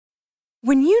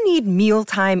When you need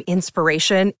mealtime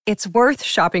inspiration, it's worth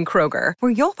shopping Kroger,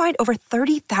 where you'll find over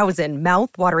 30,000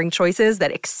 mouth-watering choices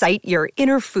that excite your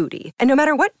inner foodie. And no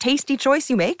matter what tasty choice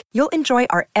you make, you'll enjoy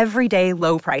our everyday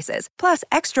low prices, plus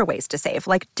extra ways to save,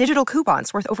 like digital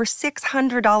coupons worth over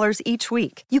 $600 each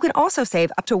week. You can also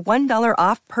save up to $1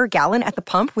 off per gallon at the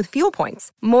pump with fuel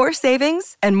points. More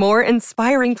savings and more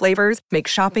inspiring flavors make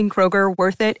shopping Kroger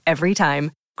worth it every time.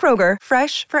 Kroger,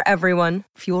 fresh for everyone.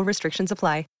 Fuel restrictions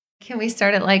apply. Can we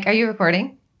start it are you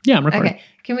recording? Yeah, I'm recording. Okay.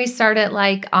 Can we start it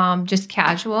just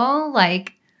casual?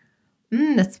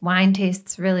 This wine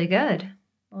tastes really good.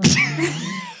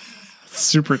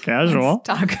 Super casual. Let's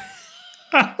talk.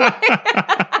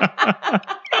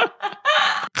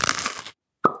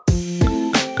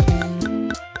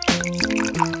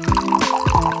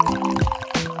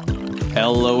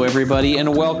 Hello, everybody,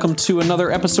 and welcome to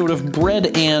another episode of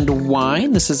Bread and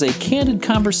Wine. This is a candid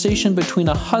conversation between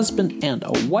a husband and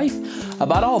a wife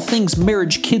about all things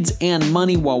marriage, kids, and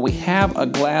money while we have a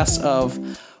glass of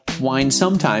wine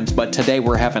sometimes, but today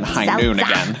we're having high noon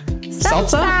again.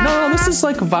 Salsa? No, this is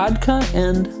like vodka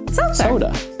and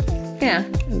soda. Yeah.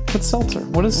 What's seltzer?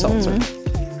 What is seltzer?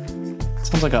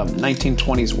 Sounds like a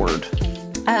 1920s word.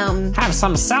 Have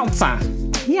some salsa.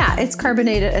 Yeah, it's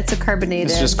carbonated. It's a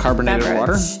carbonated. It's just carbonated beverage.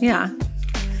 Water? Yeah.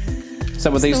 Is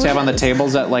that what they used to have on the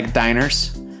tables at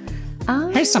diners?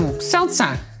 Here's some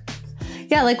salsa.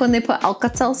 Yeah, like when they put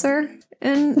Alka-Seltzer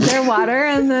in their water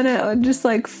and then it would just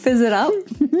fizz it up.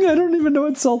 I don't even know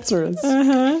what seltzer is.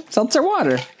 Seltzer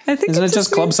water. I think Isn't it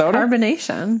just club soda?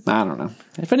 Carbonation. I don't know.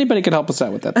 If anybody could help us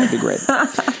out with that, that'd be great.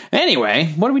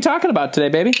 Anyway, what are we talking about today,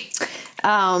 baby?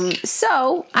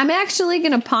 So I'm actually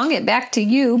going to pong it back to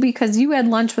you because you had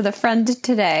lunch with a friend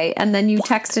today and then you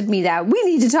texted me that we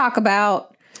need to talk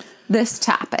about this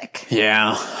topic.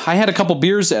 Yeah. I had a couple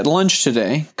beers at lunch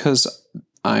today because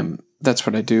that's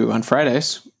what I do on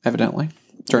Fridays, evidently,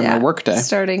 during my work day.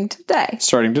 Starting today,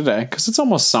 because it's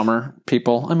almost summer,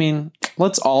 people. I mean,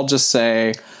 let's all just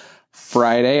say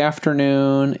Friday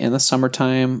afternoon in the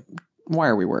summertime. Why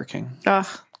are we working? Ugh.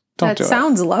 That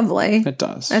sounds lovely. It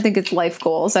does. I think it's life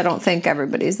goals. I don't think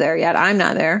everybody's there yet. I'm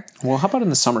not there. Well, how about in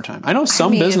the summertime? I know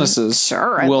some businesses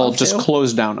will just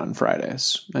close down on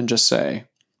Fridays and just say,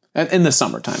 in the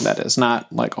summertime, that is, not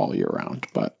all year round.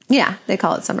 But yeah, they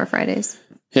call it Summer Fridays.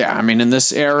 Yeah, I mean, in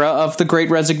this era of the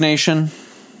Great Resignation,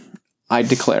 I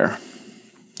declare,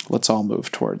 let's all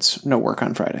move towards no work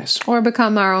on Fridays. Or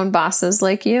become our own bosses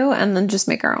like you and then just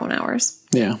make our own hours.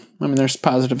 Yeah. I mean, there's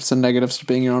positives and negatives to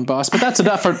being your own boss, but that's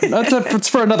enough it's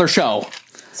for another show.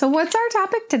 So what's our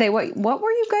topic today? What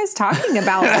were you guys talking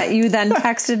about that you then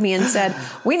texted me and said,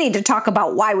 we need to talk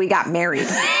about why we got married?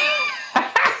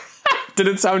 Did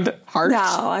it sound harsh? No,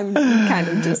 I'm kind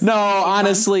of just... No,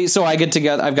 honestly, so I've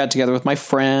got together with my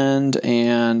friend,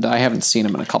 and I haven't seen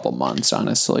him in a couple months,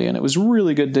 honestly, and it was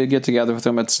really good to get together with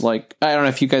him. It's I don't know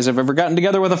if you guys have ever gotten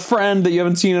together with a friend that you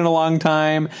haven't seen in a long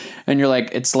time, and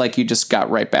it's like you just got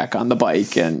right back on the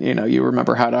bike, and, you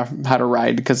remember how to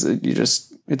ride, because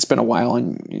it's been a while,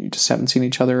 and you just haven't seen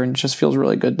each other, and it just feels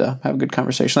really good to have a good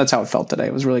conversation. That's how it felt today.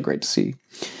 It was really great to see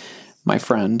my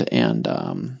friend,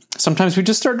 and sometimes we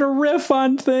just start to riff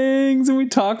on things and we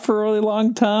talk for a really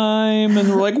long time and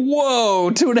we're like,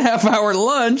 whoa, 2.5 hour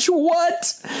lunch,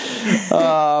 what?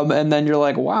 And then you're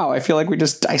like, wow, I feel like we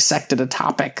just dissected a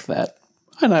topic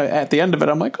and at the end of it,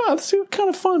 I'm like, oh, this is kind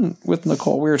of fun with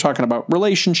Nicole. We were talking about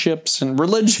relationships and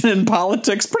religion and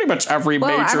politics, pretty much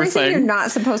everything you're not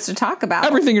supposed to talk about.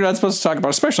 Everything you're not supposed to talk about,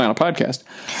 especially on a podcast.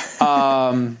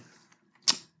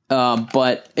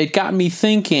 But it got me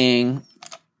thinking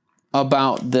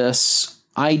about this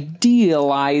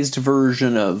idealized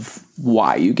version of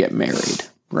why you get married,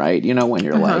 right? When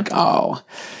you're like, oh,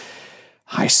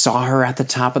 I saw her at the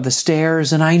top of the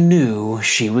stairs and I knew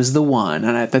she was the one.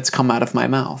 And that's come out of my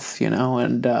mouth,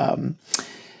 and,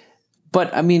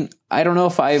 but I mean, I don't know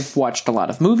if I've watched a lot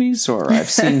of movies or I've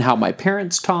seen how my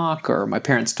parents talk or my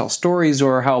parents tell stories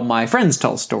or how my friends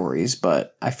tell stories,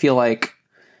 but I feel like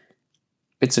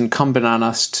it's incumbent on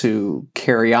us to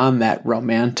carry on that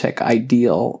romantic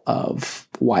ideal of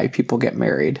why people get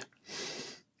married.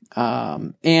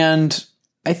 And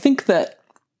I think that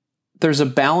there's a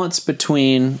balance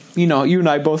between, you and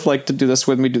I both like to do this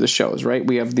when we do the shows, right?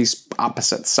 We have these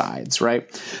opposite sides, right?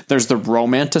 There's the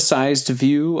romanticized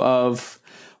view of,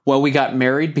 well, we got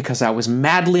married because I was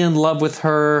madly in love with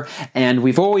her and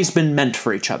we've always been meant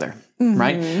for each other,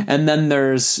 right? And then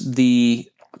there's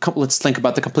let's think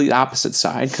about the complete opposite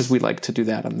side, because we like to do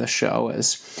that on this show,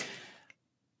 is,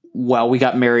 well, we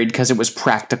got married because it was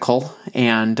practical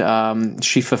and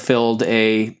she fulfilled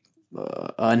a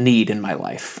need in my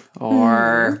life,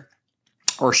 or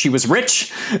or she was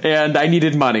rich and I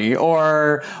needed money,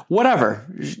 or whatever.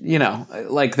 You know,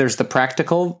 like there's the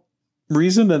practical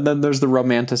reason and then there's the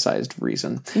romanticized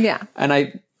reason. Yeah. And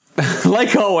I,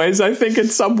 like always, I think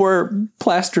it's somewhere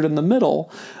plastered in the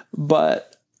middle,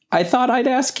 but I thought I'd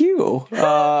ask you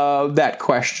that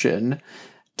question.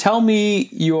 Tell me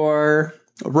your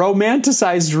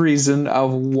romanticized reason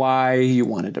of why you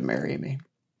wanted to marry me.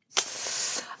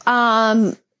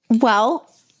 Well,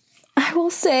 I will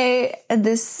say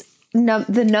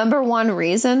the number one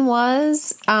reason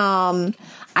was,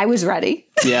 I was ready.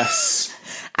 Yes.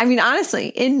 I mean,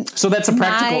 honestly, so that's a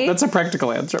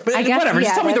practical answer. But I guess, whatever.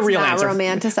 Just tell me the real answer.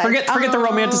 Romanticized. Forget the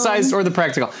romanticized or the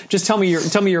practical. Just tell me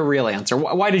your real answer.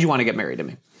 Why did you want to get married to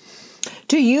me?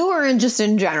 To you or just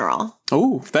in general?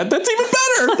 Oh, that's even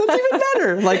better. That's even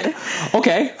better. Like,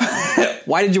 okay.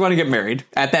 Why did you want to get married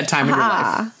at that time in your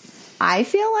life? I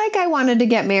feel like I wanted to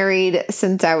get married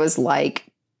since I was like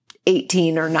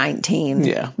 18 or 19.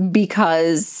 Yeah.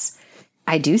 Because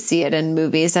I do see it in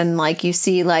movies, and like you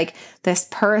see like this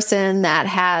person that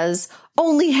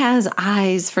only has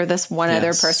eyes for this one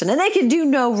other person, and they can do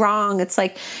no wrong. It's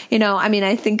like, you know, I mean,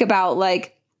 I think about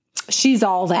like She's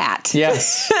All That.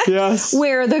 Yes. Yes.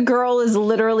 Where the girl is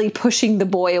literally pushing the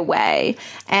boy away,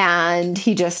 and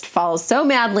he just falls so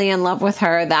madly in love with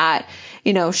her that,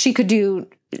 you know, she could do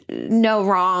no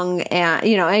wrong. And,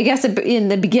 you know, I guess in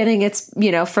the beginning it's,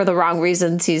 you know, for the wrong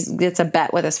reasons. It's a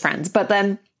bet with his friends. But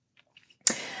then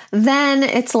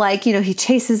it's like, you know, he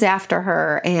chases after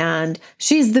her and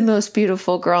she's the most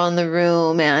beautiful girl in the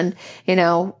room. And, you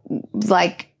know,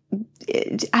 like,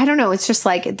 I don't know. It's just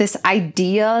like this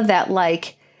idea that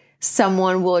like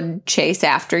someone would chase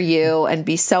after you and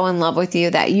be so in love with you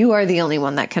that you are the only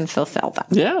one that can fulfill them.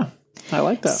 Yeah. I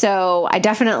like that. So I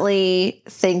definitely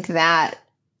think that,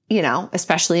 you know,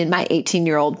 especially in my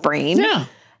 18-year-old brain,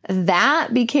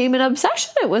 that became an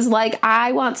obsession. It was like,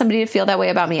 I want somebody to feel that way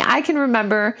about me. I can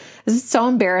remember, this is so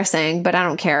embarrassing, but I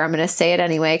don't care. I'm going to say it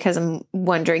anyway because I'm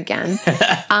one drink in.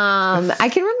 I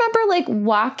can remember like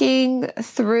walking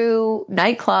through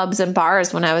nightclubs and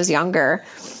bars when I was younger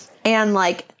and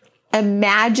like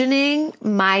imagining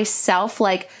myself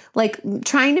like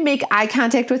trying to make eye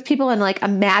contact with people and like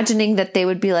imagining that they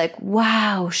would be like,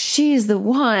 wow, she's the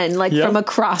one, like from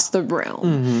across the room.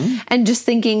 Mm-hmm. And just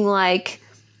thinking like,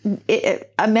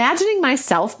 imagining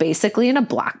myself basically in a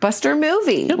blockbuster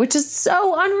movie, which is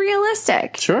so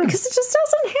unrealistic. Sure. Because it just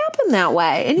doesn't happen that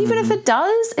way. And even if it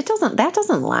does, that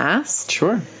doesn't last.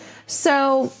 Sure.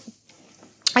 So,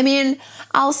 I mean,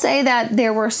 I'll say that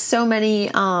there were so many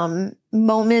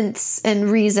moments and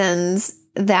reasons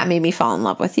that made me fall in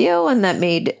love with you and that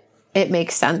made it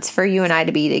make sense for you and I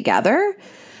to be together.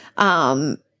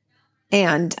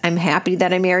 And I'm happy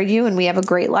that I married you and we have a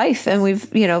great life and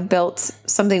we've, you know, built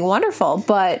something wonderful.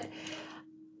 But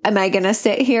am I going to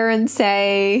sit here and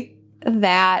say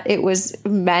that it was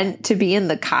meant to be in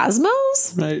the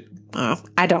cosmos? Right.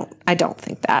 I don't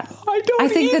think that. I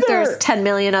think either. that there's 10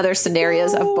 million other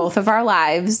scenarios of both of our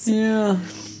lives. Yeah.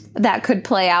 That could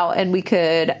play out and we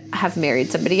could have married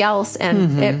somebody else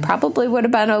and it probably would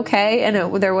have been okay and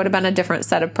there would have been a different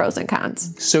set of pros and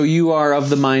cons. So you are of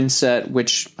the mindset,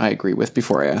 which I agree with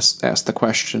before I asked the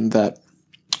question, that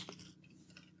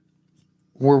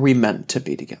were we meant to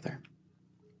be together?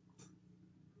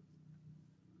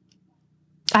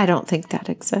 I don't think that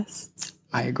exists.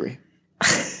 I agree.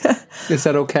 Is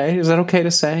that okay? Is that okay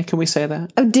to say? Can we say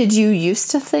that? Oh, did you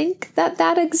used to think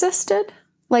that existed?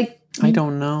 Like, I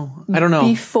don't know. I don't know.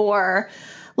 Before,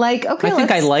 like, okay, I think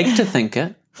I like to think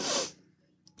it.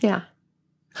 Yeah.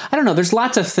 I don't know. There's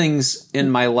lots of things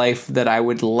in my life that I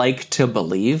would like to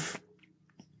believe.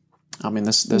 I mean,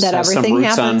 this that has everything some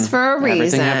roots happens on for a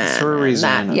reason. Everything happens for a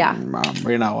reason. That, yeah. And,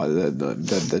 you know,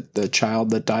 the child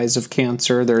that dies of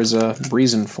cancer, there's a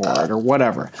reason for it or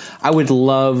whatever. I would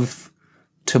love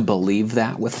to believe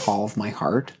that with all of my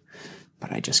heart,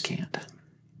 but I just can't.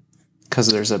 Because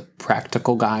there's a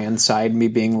practical guy inside me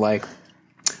being like,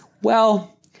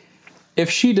 well, if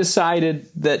she decided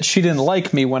that she didn't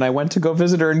like me when I went to go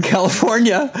visit her in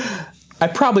California, I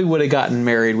probably would have gotten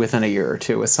married within a year or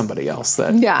two with somebody else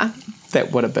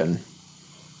that would have been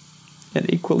an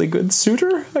equally good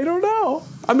suitor. I don't know.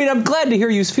 I mean, I'm glad to hear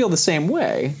you feel the same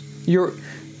way.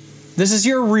 This is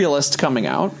your realist coming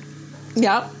out.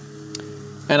 Yep.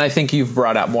 And I think you've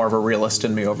brought out more of a realist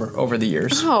in me over the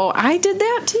years. Oh, I did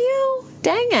that to you?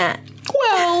 Dang it.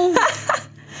 Well,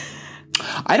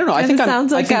 I don't know. I think it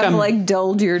sounds like I've like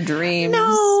dulled your dreams.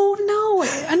 No.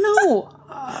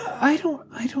 I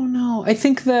don't know. I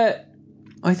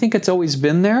think it's always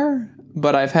been there,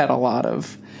 but I've had a lot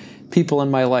of people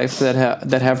in my life that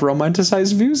have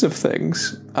romanticized views of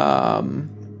things.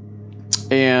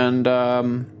 And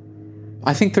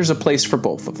I think there's a place for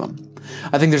both of them.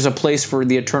 I think there's a place for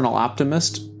the eternal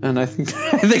optimist, and I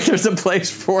think there's a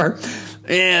place for,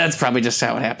 it's probably just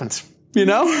how it happens, you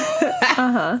know?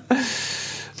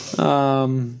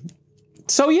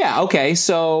 So yeah, okay.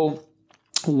 So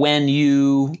when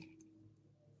you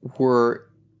were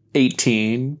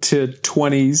 18 to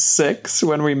 26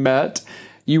 when we met,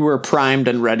 you were primed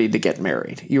and ready to get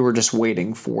married. You were just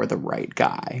waiting for the right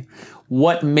guy.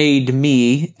 What made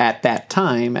me at that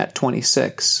time, at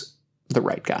 26, the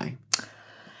right guy?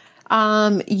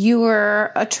 You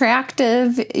were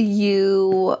attractive.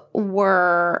 You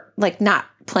were like not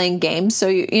playing games. So,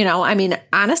 you know, I mean,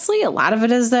 honestly, a lot of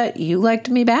it is that you liked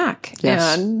me back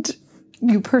and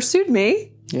you pursued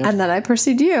me and then I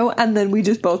pursued you. And then we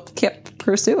just both kept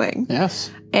pursuing.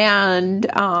 Yes. And,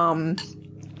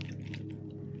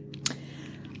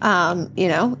 you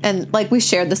know, and like we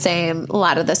shared a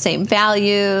lot of the same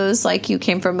values. Like you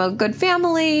came from a good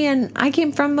family and I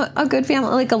came from a good family,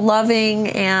 like a loving.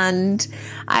 And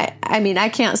I mean, I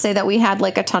can't say that we had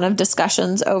like a ton of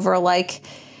discussions over like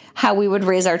how we would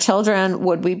raise our children.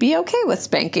 Would we be okay with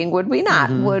spanking? Would we not?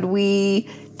 Mm-hmm. Would we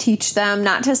teach them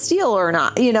not to steal or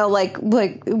not? You know, like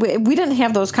we didn't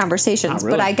have those conversations,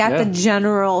 really. But I got the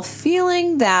general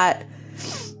feeling that,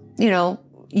 you know,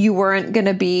 you weren't going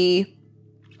to be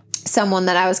someone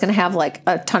that I was going to have like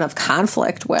a ton of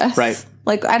conflict with. Right.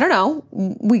 Like, I don't know.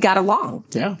 We got along.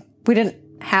 Yeah. We didn't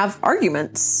have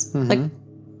arguments. Mm-hmm. Like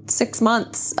 6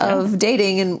 months of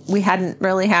dating and we hadn't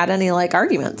really had any like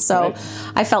arguments. So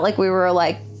I felt like we were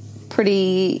like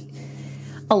pretty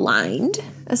aligned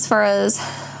as far as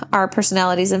our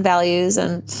personalities and values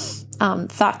and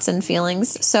thoughts and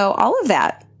feelings. So all of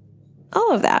that,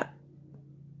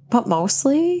 but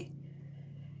mostly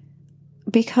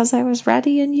because I was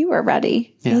ready and you were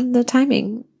ready and the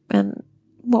timing and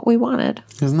what we wanted.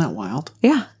 Isn't that wild?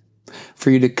 Yeah.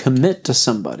 For you to commit to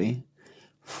somebody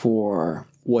for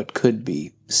what could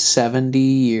be 70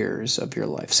 years of your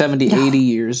life, 80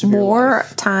 years of your life. More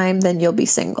time than you'll be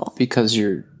single. Because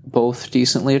you're both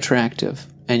decently attractive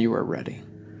and you are ready.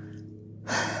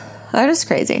 That is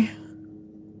crazy.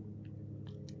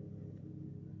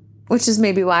 Which is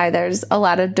maybe why there's a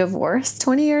lot of divorce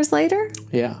 20 years later.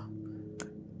 Yeah.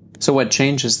 So what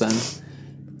changes then?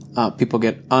 People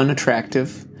get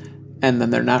unattractive and then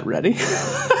they're not ready.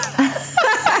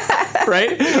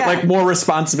 Right? Yeah. Like more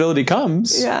responsibility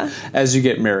comes as you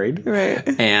get married. Right.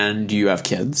 And you have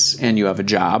kids and you have a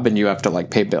job and you have to like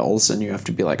pay bills and you have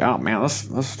to be like, oh man,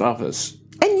 this stuff is.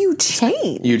 And you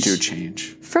change. You do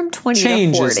change. From 20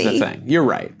 change to 40. Change is the thing. You're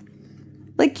right.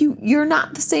 Like you're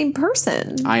not the same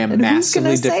person. I am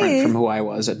massively different from who I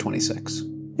was at 26.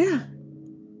 Yeah.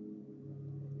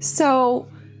 So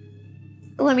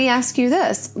let me ask you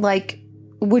this. Like,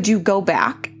 would you go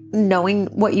back knowing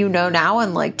what you know now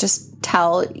and like just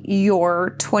tell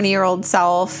your 20-year-old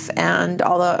self and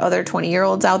all the other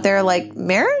 20-year-olds out there, like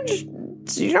marriage,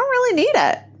 you don't really need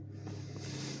it?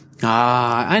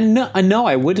 I know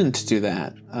I wouldn't do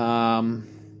that.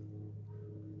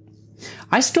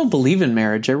 I still believe in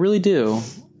marriage. I really do.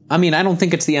 I mean, I don't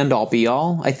think it's the end all be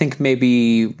all. I think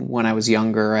maybe when I was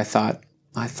younger, I thought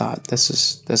this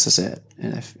is it.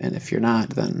 And if you're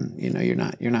not, then you know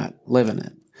you're not living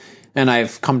it. And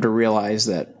I've come to realize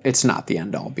that it's not the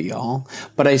end all be all.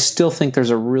 But I still think there's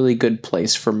a really good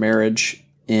place for marriage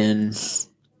in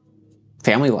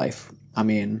family life. I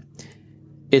mean,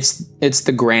 it's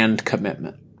the grand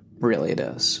commitment. Really, it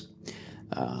is.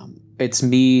 It's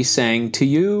me saying to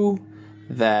you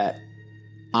that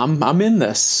I'm in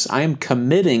this. I am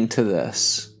committing to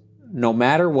this. No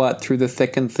matter what, through the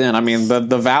thick and thin. I mean,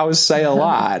 the vows say a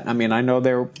lot. I mean, I know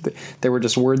there were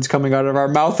just words coming out of our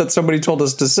mouth that somebody told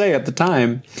us to say at the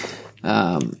time,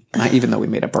 even though we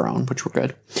made up our own, which were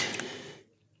good.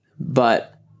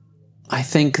 But I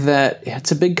think that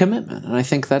it's a big commitment, and I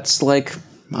think that's like,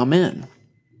 I'm in.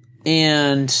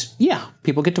 And yeah,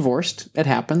 people get divorced. It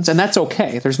happens, and that's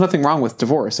okay. There's nothing wrong with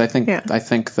divorce. I think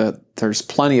that there's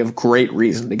plenty of great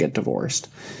reason to get divorced.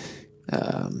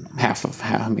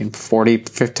 40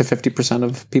 to 50%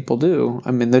 of people do.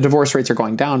 I mean, the divorce rates are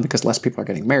going down because less people are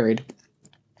getting married.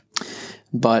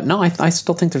 But no, I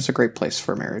still think there's a great place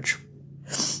for marriage.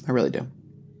 I really do.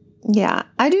 Yeah,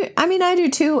 I do. I mean, I do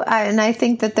too. And I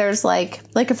think that there's like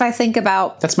if I think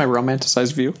about... That's my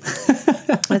romanticized view.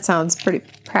 It sounds pretty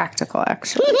practical,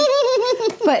 actually.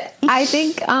 But I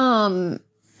think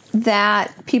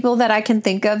that people that I can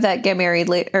think of that get married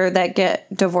late or that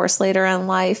get divorced later in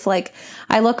life, like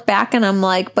I look back and I'm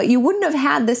like, but you wouldn't have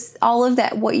had all of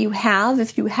that, what you have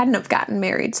if you hadn't have gotten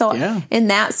married. So in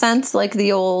that sense, like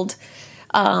the old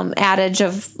adage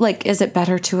of like, is it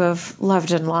better to have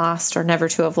loved and lost or never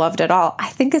to have loved at all? I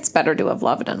think it's better to have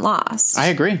loved and lost. I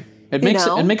agree. It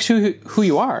makes you who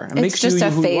you are. It's just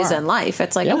a phase in life.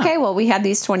 It's like, okay, well, we had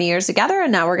these 20 years together,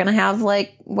 and now we're going to have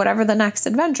like whatever the next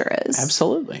adventure is.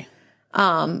 Absolutely.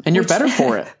 And you're better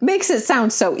for it. Makes it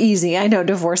sound so easy. I know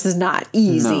divorce is not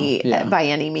easy by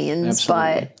any means,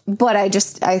 but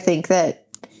I think that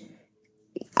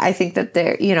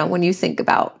there, you know, when you think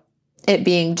about it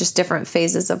being just different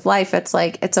phases of life, it's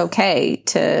like, it's okay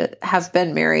to have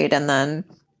been married and then,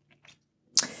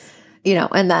 you know,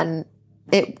 and then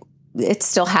it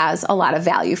still has a lot of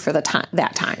value for that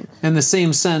time. In the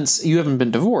same sense, you haven't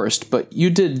been divorced, but you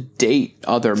did date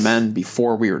other men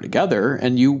before we were together.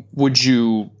 And would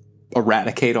you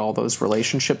eradicate all those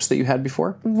relationships that you had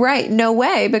before? Right. No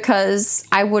way, because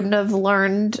I wouldn't have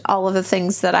learned all of the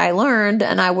things that I learned,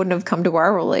 and I wouldn't have come to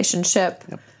our relationship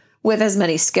with as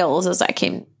many skills as I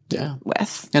came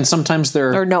with. And sometimes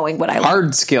they're knowing what I hard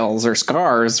learned. skills or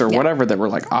scars or whatever that were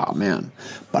like, oh man,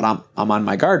 but I'm on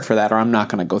my guard for that, or I'm not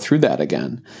going to go through that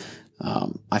again.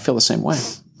 I feel the same way.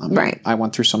 I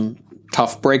went through some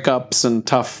tough breakups and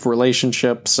tough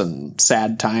relationships and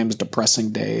sad times,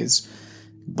 depressing days,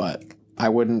 but I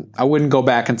wouldn't go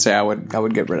back and say I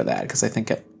would get rid of that, because I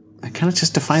think it kind of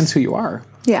just defines who you are.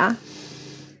 Yeah.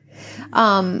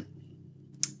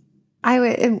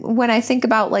 When I think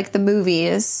about like the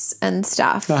movies and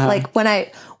stuff, like when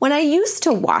I used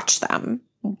to watch them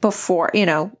before, you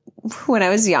know, when I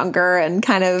was younger and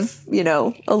kind of, you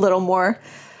know, a little more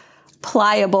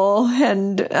pliable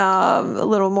and a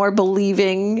little more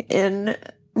believing in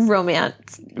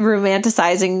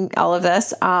romanticizing all of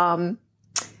this,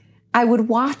 I would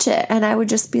watch it and I would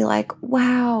just be like,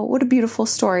 wow, what a beautiful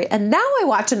story. And now I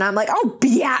watch it and I'm like, oh,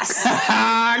 BS.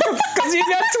 Because you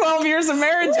got 12 years of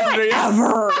marriage under you.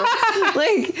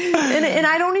 Like, and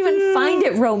I don't even find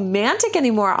it romantic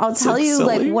anymore. I'll tell you,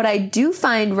 silly. Like, what I do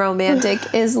find romantic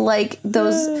is like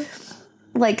those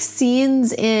like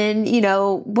scenes in, you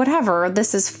know, whatever,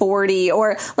 This Is 40,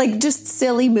 or like just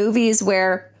silly movies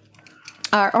where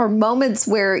or moments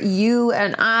where you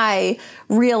and I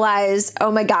realize,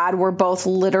 oh my God, we're both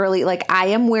literally, like, I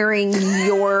am wearing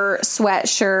your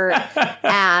sweatshirt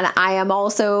and I am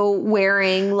also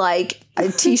wearing like a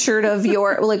t-shirt of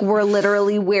your, like, we're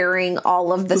literally wearing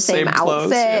all of the same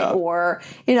outfit, or,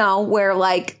 you know, where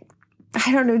like,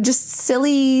 I don't know, just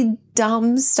silly,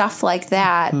 dumb stuff like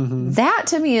that. Mm-hmm. That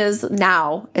to me is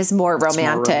more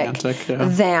romantic,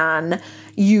 than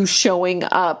you showing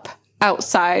up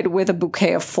outside with a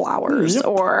bouquet of flowers,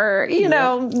 or, you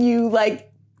know, you like,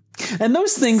 and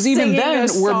those things even then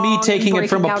were me taking it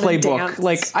from a playbook.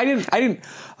 Like I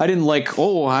didn't like,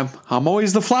 oh, I'm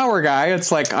always the flower guy.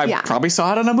 It's like, I probably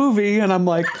saw it in a movie and I'm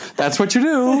like, that's what you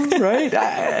do. Right.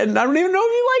 And I don't even know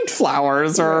if you liked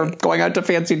flowers or going out to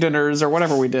fancy dinners or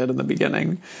whatever we did in the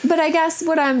beginning. But I guess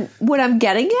what I'm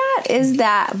getting at is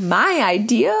that my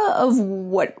idea of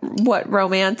what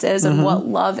romance is and what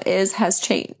love is has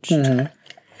changed. Mm-hmm.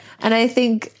 And I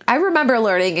think I remember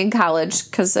learning in college,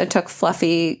 because I took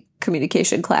fluffy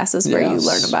communication classes where you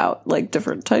learn about like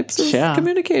different types of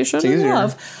communication and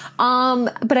love.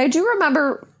 But I do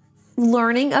remember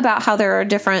learning about how there are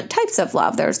different types of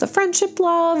love. There's the friendship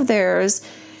love. There's,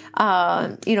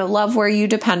 love where you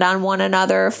depend on one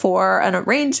another for an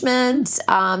arrangement.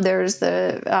 There's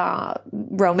the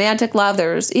romantic love.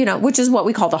 There's, which is what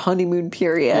we call the honeymoon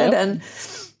period. Yep. And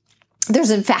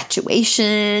there's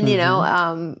infatuation,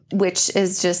 which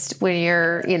is just when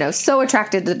you're, so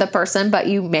attracted to the person, but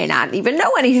you may not even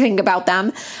know anything about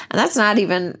them. And that's not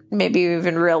even maybe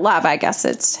even real love. I guess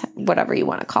it's whatever you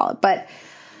want to call it. But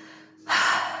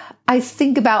I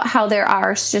think about how there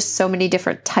are just so many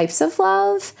different types of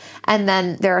love. And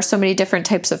then there are so many different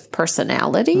types of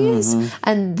personalities. Mm-hmm.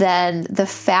 And then the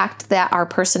fact that our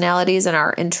personalities and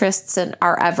our interests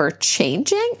are ever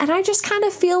changing. And I just kind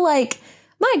of feel like,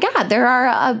 my God, there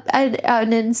are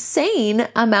an insane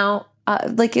amount,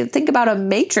 think about a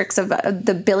matrix of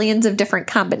the billions of different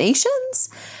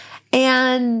combinations.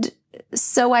 And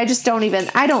so I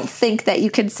don't think that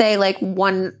you can say like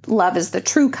one love is the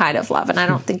true kind of love. And I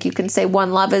don't think you can say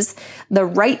one love is the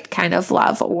right kind of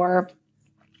love, or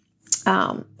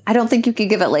I don't think you could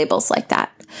give it labels like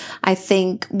that. I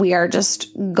think we are just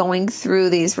going through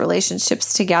these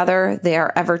relationships together. They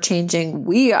are ever changing.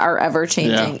 We are ever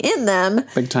changing in them.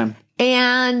 Big time.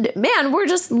 And man, we're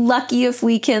just lucky if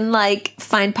we can like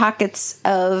find pockets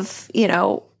of,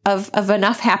 of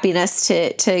enough happiness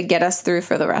to get us through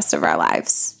for the rest of our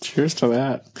lives. Cheers to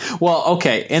that. Well,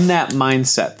 okay. In that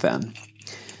mindset then,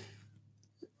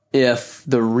 if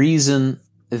the reason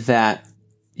that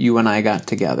you and I got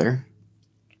together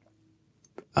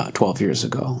 12 years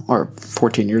ago or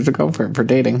 14 years ago for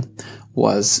dating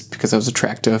was because I was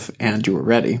attractive and you were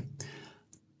ready.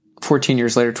 14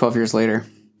 years later, 12 years later,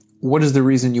 what is the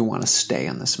reason you want to stay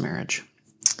in this marriage?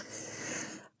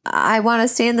 I want to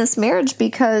stay in this marriage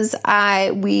because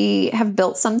we have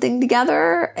built something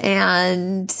together,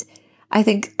 and I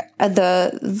think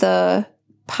the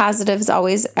positives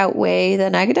always outweigh the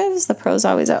negatives. The pros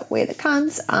always outweigh the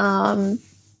cons. I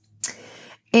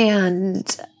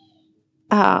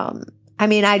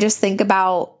mean, I just think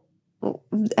about, I'm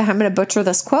going to butcher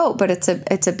this quote, but it's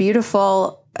a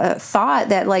beautiful thought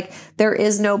that like there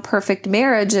is no perfect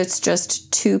marriage. It's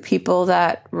just two people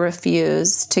that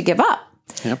refuse to give up.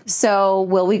 Yep. So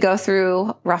will we go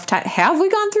through rough times? Have we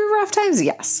gone through rough times?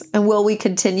 Yes. And will we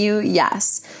continue?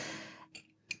 Yes.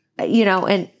 You know,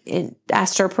 and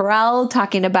Esther Perel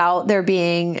talking about there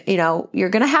being, you know, you're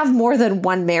going to have more than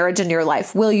one marriage in your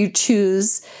life. Will you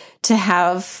choose to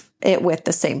have it with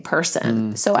the same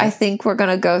person? So I think we're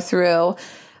going to go through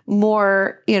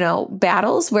more, you know,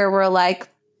 battles where we're like,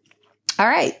 all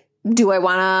right, do I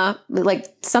want to, like,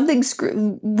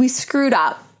 we screwed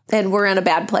up and we're in a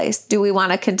bad place. Do we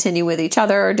want to continue with each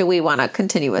other, or do we want to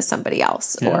continue with somebody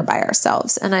else or by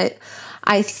ourselves? And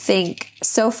I think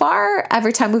so far,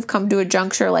 every time we've come to a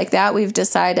juncture like that, we've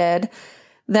decided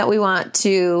that we want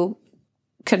to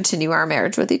continue our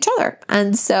marriage with each other.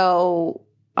 And so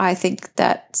I think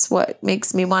that's what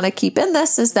makes me want to keep in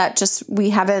this, is that just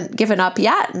we haven't given up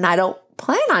yet, and I don't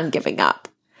plan on giving up.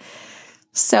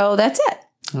 So that's it.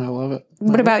 I love it.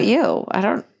 What about you? I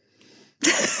don't.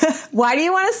 Why do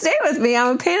you want to stay with me?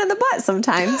 I'm a pain in the butt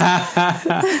sometimes.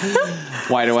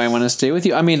 Why do I want to stay with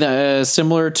you? I mean,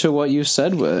 similar to what you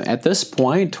said, at this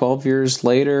point, 12 years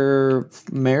later,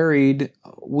 married,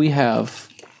 we have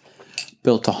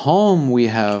built a home. We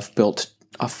have built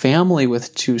a family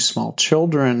with 2 small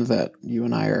children that you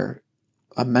and I are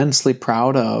immensely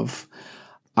proud of.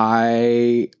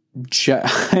 I'm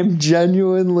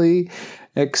genuinely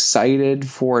excited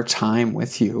for time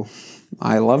with you.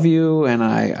 I love you, and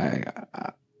I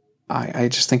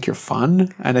just think you're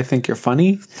fun, and I think you're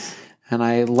funny, and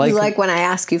I like. You like when I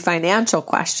ask you financial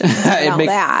questions.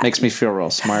 It makes me feel real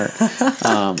smart,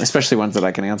 especially ones that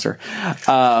I can answer.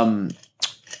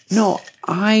 No,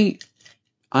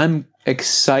 I'm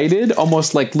excited,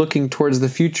 almost like looking towards the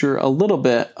future a little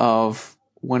bit of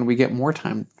when we get more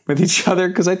time with each other,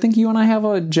 because I think you and I have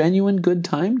a genuine good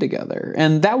time together,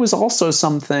 and that was also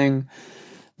something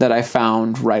that I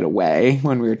found right away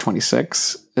when we were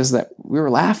 26, is that we were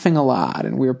laughing a lot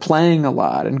and we were playing a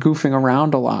lot and goofing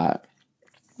around a lot.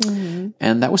 Mm-hmm.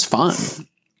 And that was fun.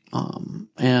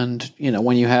 And you know,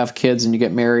 when you have kids and you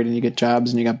get married and you get jobs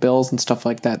and you got bills and stuff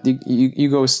like that,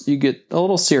 you get a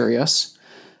little serious.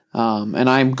 And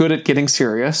I'm good at getting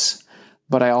serious,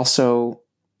 but I also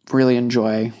really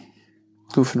enjoy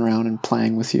goofing around and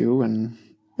playing with you, and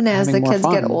as the kids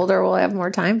get older, we'll have more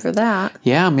time for that.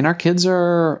 Yeah, I mean, our kids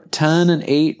are 10 and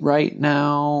 8 right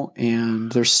now,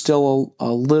 and there's still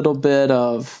a little bit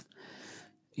of,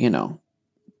 you know,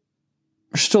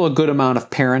 there's still a good amount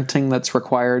of parenting that's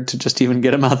required to just even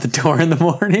get them out the door in the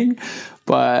morning.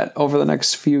 But over the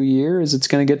next few years, it's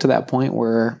going to get to that point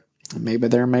where maybe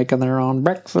they're making their own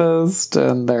breakfast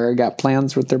and they're got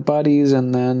plans with their buddies.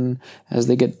 And then as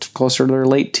they get closer to their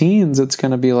late teens, it's going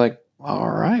to be like,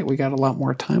 all right, we got a lot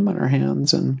more time on our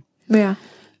hands, and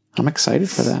I'm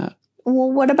excited for that.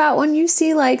 Well, what about when you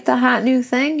see like the hot new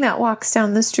thing that walks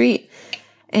down the street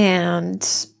and,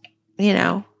 you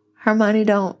know, her money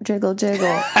don't jiggle,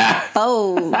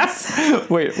 folds.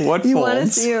 Wait, what folds? You want to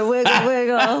see her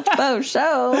wiggle, faux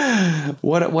show.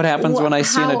 What happens when I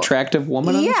see an attractive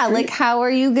woman on the street? Like how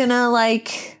are you gonna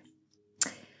like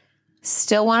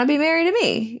still want to be married to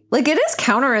me? Like, it is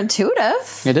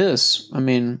counterintuitive. It is. I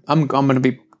mean, I'll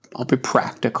be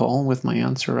practical with my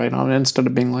answer, right? Instead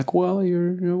of being like, well,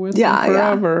 you're with me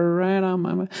forever, right?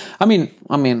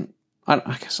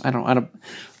 I guess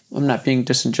I'm not being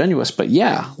disingenuous, but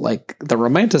yeah, like the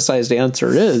romanticized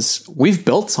answer is we've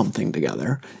built something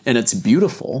together and it's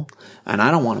beautiful, and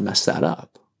I don't want to mess that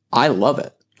up. I love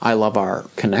it. I love our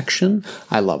connection.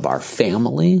 I love our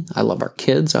family. I love our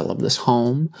kids. I love this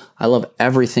home. I love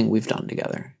everything we've done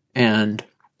together. And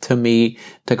to me,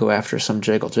 to go after some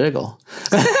jiggle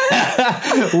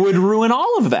would ruin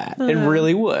all of that. It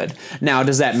really would. Now,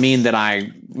 does that mean that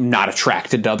I'm not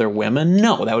attracted to other women?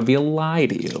 No, that would be a lie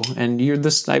to you. And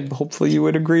hopefully you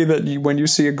would agree that when you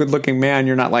see a good looking man,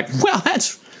 you're not like, well,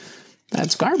 that's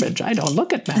garbage. I don't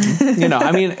look at men. You know,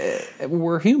 I mean,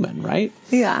 we're human, right?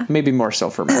 Yeah. Maybe more so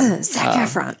for men. Zac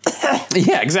Efron.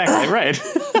 Yeah, exactly. Right.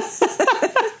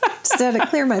 Just had to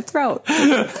clear my throat.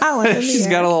 She's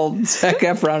got a little Zac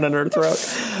Efron in her throat.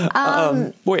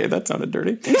 Boy, that sounded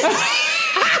dirty.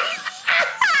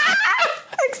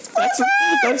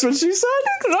 That's what she said?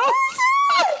 No.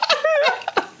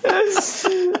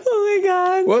 Oh my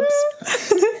God. Whoops.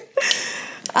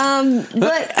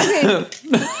 But okay,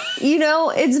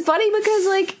 it's funny because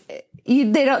like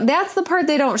they don't. That's the part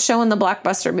they don't show in the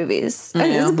blockbuster movies.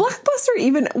 And is blockbuster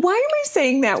even? Why am I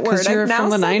saying that word? You're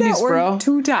from the 90s, bro.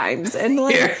 2 times, and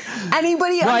like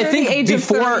anybody under the age of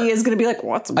 30 is going to be like,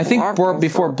 "What's a blockbuster?" I think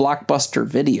before Blockbuster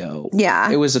Video,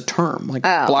 it was a term like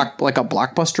a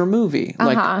blockbuster movie.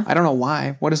 Like I don't know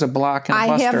why. What is a block and a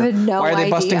buster? I have no idea. Why are they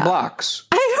busting blocks?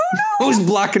 I don't know. Who's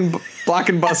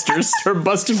blocking busters or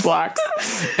busting blocks?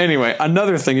 Anyway,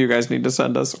 another thing you guys need to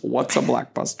send us. What's a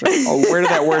blockbuster? Oh, where did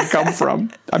that word come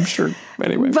from? I'm sure.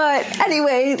 Anyway. But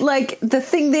anyway, like the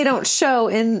thing they don't show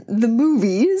in the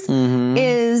movies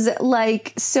is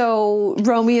like, so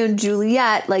Romeo and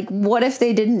Juliet, like what if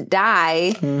they didn't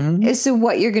die? So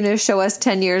what you're going to show us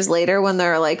 10 years later when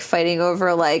they're like fighting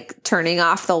over like turning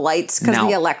off the lights because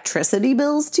the electricity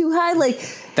bill's too high? Like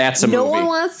that's a movie. No one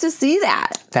wants to see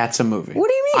that. That's a movie. What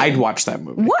do you mean? I'd watch that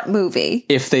movie. What movie?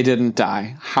 If they didn't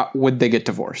die, how would they get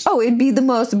divorced? Oh, it'd be the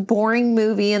most boring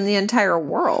movie in the entire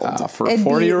world. For a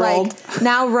 40-year-old? Like,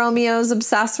 now Romeo's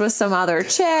obsessed with some other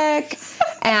chick,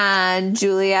 and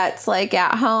Juliet's like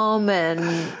at home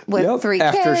and with 3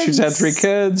 kids. After she's had 3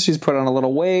 kids, she's put on a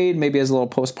little weight, maybe has a little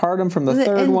postpartum from the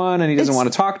third one, and he doesn't want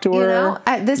to talk to her.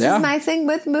 This is my thing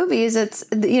with movies. It's,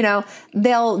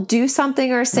 they'll do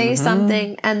something or say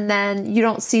something, and then you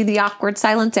don't see the awkward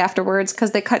silence afterwards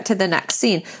because they cut to the next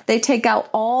scene. They take out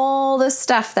all the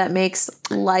stuff that makes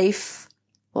life.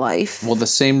 Well, the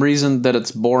same reason that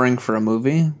it's boring for a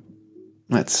movie,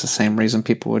 that's the same reason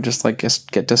people would just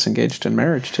get disengaged in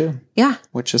marriage too. Yeah.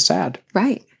 Which is sad.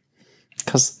 Right.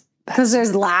 Because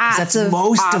there's lots of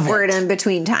awkward in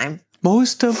between time.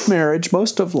 Most of marriage,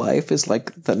 most of life is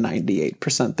like the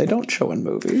 98% they don't show in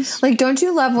movies. Like, don't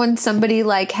you love when somebody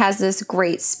like has this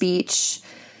great speech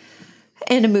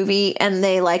in a movie and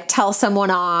they like tell someone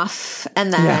off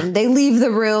and then they leave the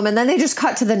room and then they just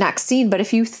cut to the next scene? But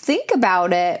if you think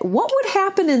about it, what would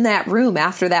happen in that room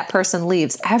after that person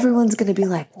leaves? Everyone's going to be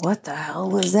like, what the hell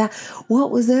was that?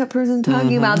 What was that person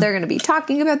talking about? They're going to be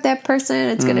talking about that person.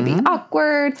 It's going to be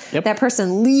awkward. Yep. That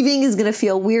person leaving is going to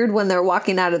feel weird when they're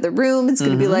walking out of the room. It's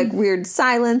going to be like weird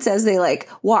silence as they like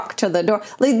walk to the door.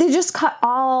 Like they just cut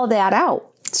all that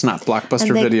out. It's not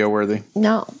blockbuster video worthy.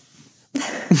 No.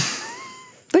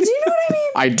 But do you know what I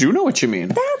mean? I do know what you mean.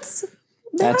 That's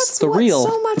the what real.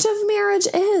 So much of marriage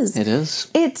is. It is.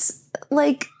 It's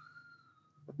like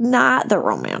not the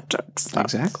romantic stuff.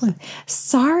 Exactly.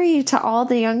 Sorry to all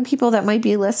the young people that might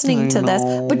be listening to this,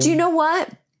 but you know what?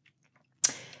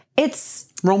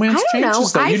 It's romance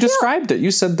changes. Though you described it.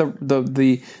 You said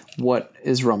the what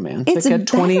is romantic at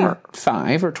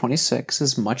 25 or 26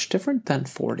 is much different than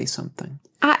 40 something.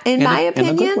 In my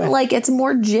opinion, like it's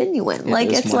more genuine.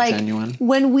 It's like genuine.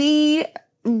 When we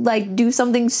like do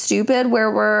something stupid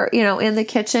where we're, in the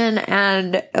kitchen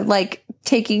and like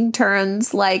taking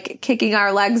turns, like kicking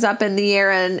our legs up in the air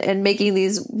and making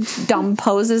these dumb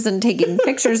poses and taking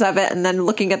pictures of it and then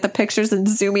looking at the pictures and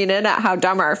zooming in at how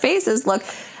dumb our faces look.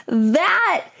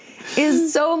 That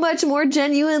is so much more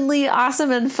genuinely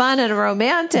awesome and fun and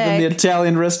romantic than the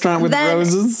Italian restaurant with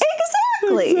roses.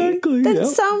 Exactly.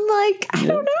 That's some like, I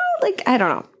don't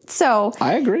know. So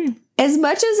I agree. As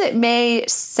much as it may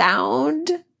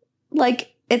sound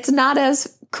like it's not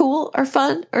as cool or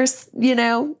fun or,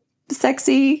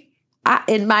 sexy,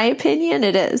 in my opinion,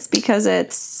 it is because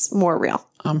it's more real.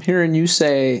 I'm hearing you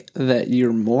say that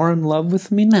you're more in love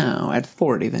with me now at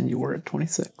 40 than you were at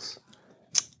 26.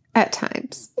 At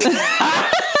times. Damn,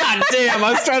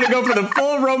 I was trying to go for the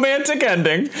full romantic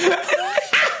ending.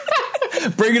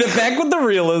 Bringing it back with the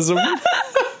realism.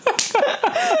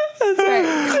 That's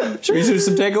right. Should we do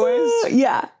some takeaways?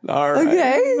 Yeah. All right.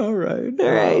 Okay. All right. All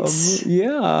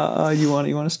right. You want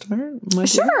to start?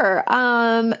 Sure.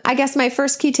 I guess my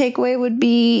first key takeaway would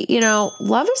be,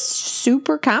 love is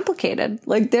super complicated.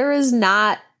 Like there is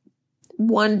not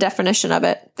one definition of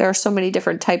it. There are so many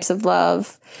different types of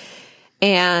love.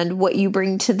 And what you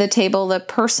bring to the table, the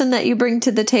person that you bring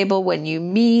to the table when you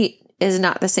meet is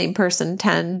not the same person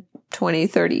 10, 20,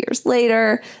 30 years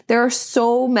later. There are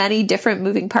so many different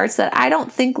moving parts that I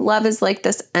don't think love is like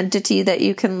this entity that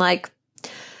you can like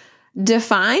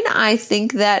define. I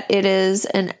think that it is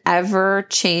an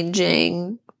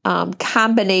ever-changing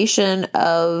combination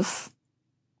of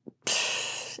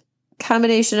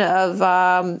combination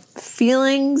of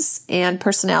feelings and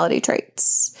personality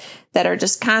traits that are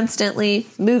just constantly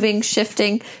moving,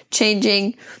 shifting,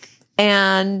 changing,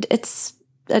 and it's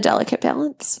a delicate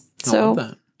balance.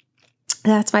 So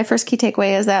that's my first key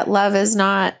takeaway, is that love is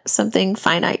not something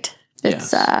finite.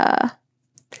 It's a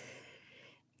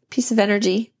piece of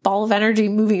energy, ball of energy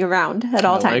moving around at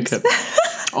all times. Like it.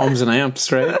 Ohms and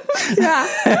amps, right? Yeah.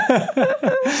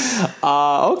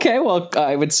 Okay, well,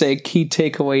 I would say key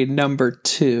takeaway number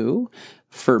 2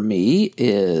 for me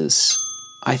is,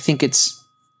 I think it's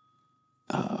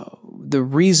the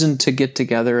reason to get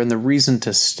together and the reason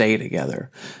to stay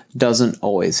together doesn't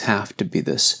always have to be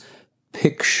this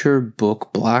picture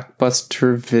book,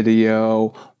 blockbuster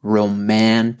video,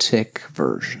 romantic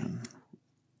version.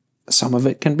 Some of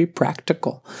it can be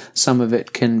practical. Some of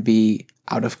it can be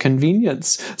out of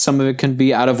convenience. Some of it can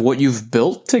be out of what you've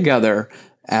built together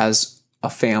as a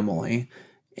family.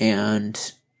 And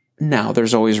now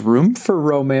there's always room for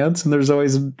romance, and there's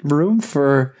always room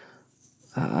for,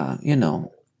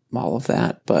 all of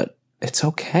that. But it's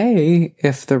okay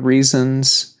if the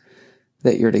reasons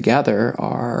that you're together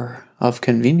are of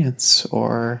convenience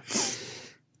or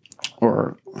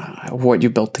what you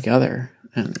built together.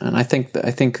 And I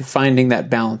think finding that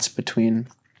balance between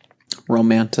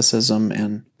romanticism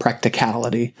and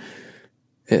practicality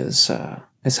is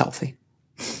healthy.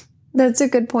 That's a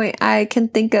good point. I can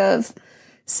think of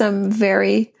some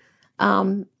very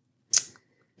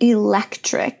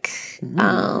electric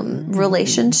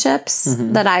relationships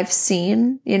that I've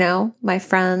seen. My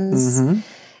friends,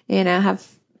 have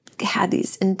had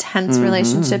these intense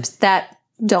relationships that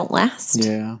don't last.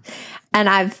 Yeah. And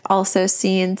I've also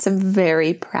seen some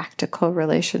very practical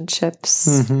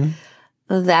relationships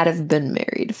that have been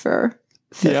married for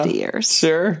 50 years.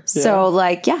 Sure. Yeah. So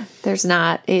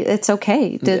it's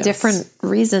okay. The different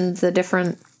reasons, that's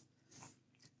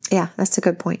a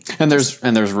good point. And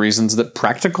there's reasons that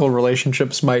practical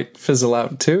relationships might fizzle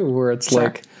out too, where it's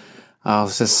like, I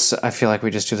feel like we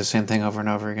just do the same thing over and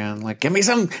over again. Like, give me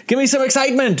some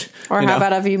excitement. Or how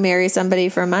about if you marry somebody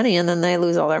for money and then they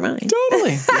lose all their money?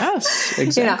 Totally. Yes,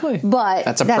 exactly. But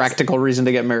that's a practical reason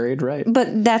to get married, right?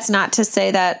 But that's not to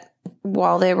say that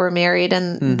while they were married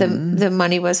and the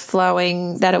money was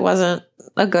flowing, that it wasn't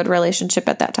a good relationship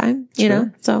at that time, you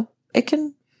know? So it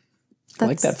can... I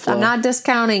like that flow. I'm not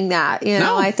discounting that.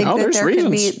 I think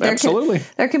that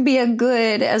there can be a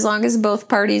good, as long as both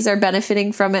parties are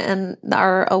benefiting from it and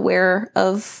are aware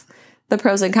of the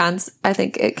pros and cons. I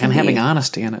think it can and having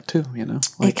honesty in it too.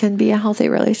 It can be a healthy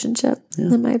relationship,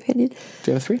 in my opinion. Do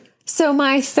you have a 3? So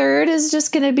my third is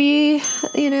just going to be,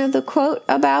 the quote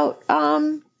about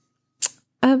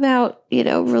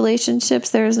relationships.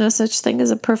 There is no such thing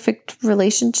as a perfect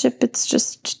relationship. It's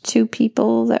just two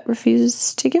people that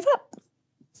refuse to give up.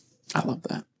 I love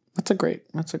that. That's a great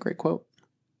quote.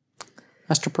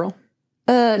 Esther Perel?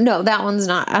 No, that one's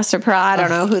not Esther Perel. I don't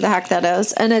know who the heck that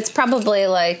is. And it's probably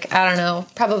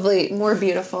probably more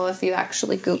beautiful if you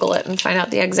actually Google it and find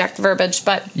out the exact verbiage,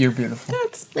 but... You're beautiful.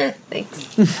 Thanks.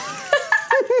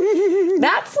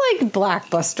 That's like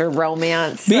blockbuster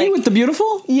romance. Me with the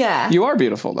beautiful? Yeah. You are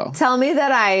beautiful, though. Tell me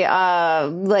that I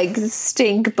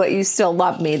stink, but you still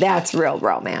love me. That's real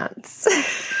romance.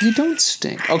 You don't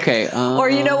stink. Okay. Or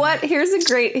you know what? Here's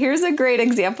a great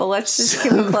example. Let's just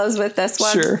close with this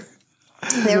one. Sure.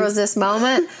 There was this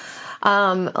moment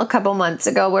a couple months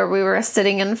ago where we were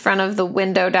sitting in front of the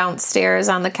window downstairs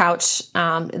on the couch,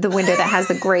 the window that has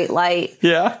the great light.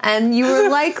 Yeah. And you were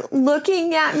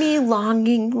looking at me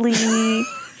longingly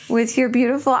with your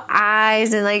beautiful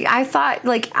eyes. And I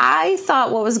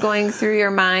thought what was going through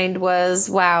your mind was,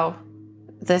 wow,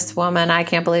 this woman, I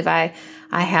can't believe I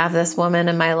have this woman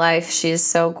in my life. She's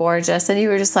so gorgeous. And you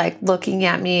were just looking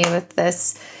at me with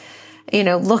this,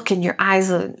 look in your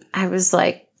eyes. I was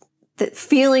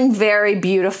feeling very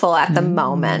beautiful at the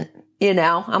moment.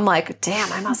 I'm like,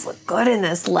 damn, I must look good in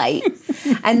this light.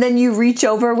 And then you reach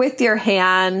over with your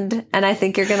hand and I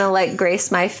think you're going to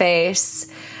grace my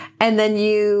face. And then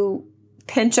you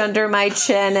pinch under my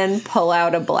chin and pull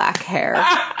out a black hair.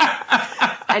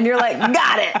 And you're like,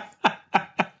 got it.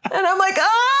 And I'm like,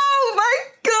 oh my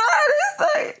God.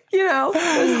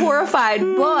 I was horrified.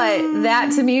 But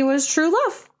that to me was true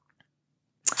love.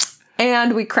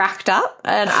 And we cracked up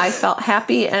and I felt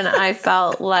happy and I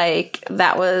felt like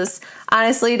that was,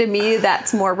 honestly, to me,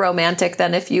 that's more romantic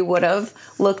than if you would have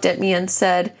looked at me and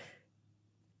said,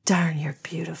 darn, you're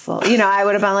beautiful. I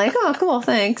would have been like, oh, cool,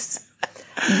 thanks.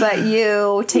 But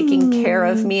you taking care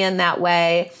of me in that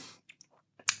way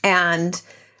and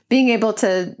being able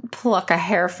to pluck a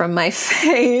hair from my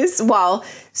face while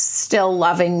still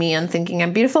loving me and thinking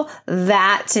I'm beautiful,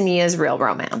 that to me is real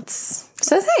romance.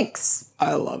 So thanks.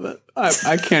 I love it.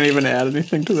 I can't even add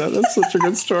anything to that. That's such a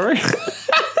good story.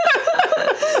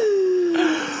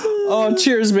 Oh,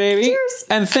 cheers, baby. Cheers.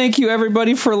 And thank you,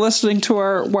 everybody, for listening to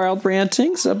our wild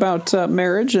rantings about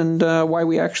marriage and why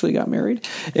we actually got married.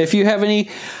 If you have any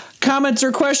comments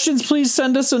or questions, please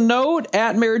send us a note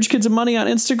at Marriage Kids and Money on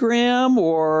Instagram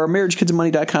or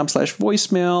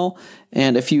marriagekidsandmoney.com/voicemail.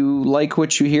 And if you like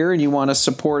what you hear and you want to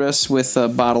support us with a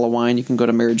bottle of wine, you can go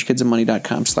to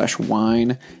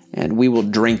marriagekidsandmoney.com/wine, and we will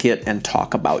drink it and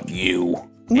talk about you.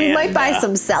 We might buy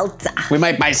some seltzer. We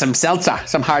might buy some seltzer,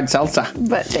 some hard seltzer.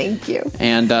 But thank you.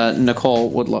 And Nicole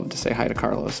would love to say hi to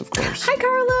Carlos, of course. Hi,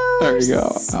 Carlos. There you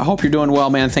go. I hope you're doing well,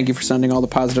 man. Thank you for sending all the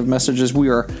positive messages. We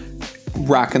are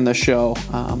rocking the show.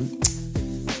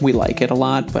 We like it a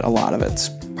lot, but a lot of it's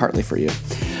partly for you.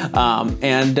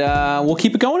 And we'll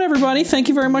keep it going, everybody. Thank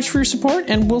you very much for your support,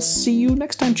 and we'll see you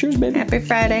next time. Cheers, baby. Happy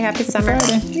Friday. Happy summer.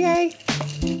 Friday. Yay.